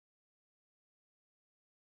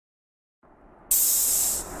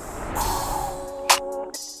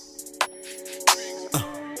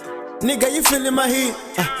Nigga, you feeling my heat?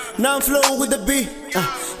 Now I'm flowing with the beat.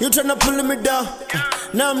 You tryna pull me down?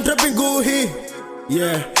 Now I'm dropping good heat.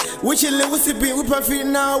 Yeah, we chillin', we sippin', we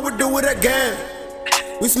puffin', now we do it again.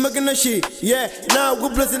 We smoking the shit, yeah. Now we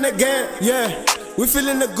blessing again, yeah. We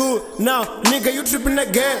feeling the good now, nigga. You tripping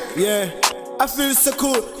again, yeah. I feel so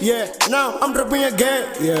cool, yeah. Now I'm dropping again,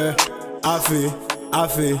 yeah. I feel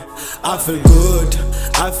good,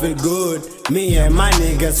 I feel good. Me and my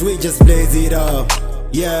niggas, we just blaze it up,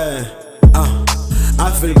 yeah.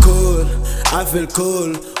 I feel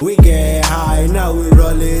cool, we get high, now we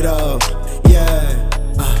roll it up, yeah.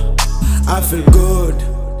 I feel good,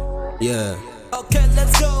 yeah. Okay,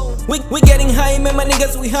 let's go. We getting high, man, my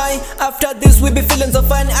niggas, we high. After this, we be feeling so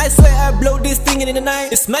fine. I swear I blow this thing in the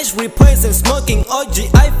night. Smash, Repoison, smoking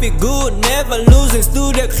OG. I feel good, never losing.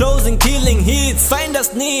 Studio closing, killing hits. Find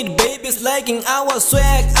us need, babies liking our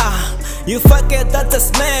swag. You forget that's a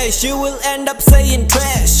smash. You will end up saying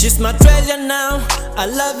trash. She's my treasure now. I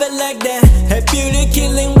love it like that. Her beauty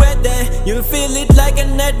killing red there. You feel it like a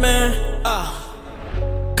nightmare.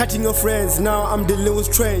 Cutting your friends, now I'm dealing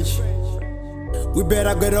with strange. We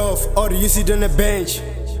better get off, or you sit on the bench.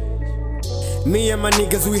 Me and my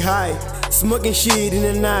niggas, we high, smoking shit in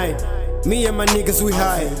the night. Me and my niggas, we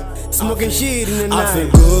high, smoking shit in the night. I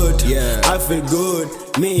feel good, yeah. I feel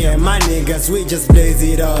good. Me and my niggas, we just blaze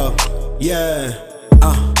it up, yeah.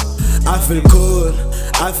 I feel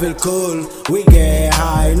cool, we get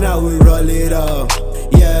high, now we roll it up,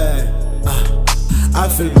 yeah. I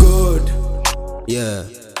feel good, yeah.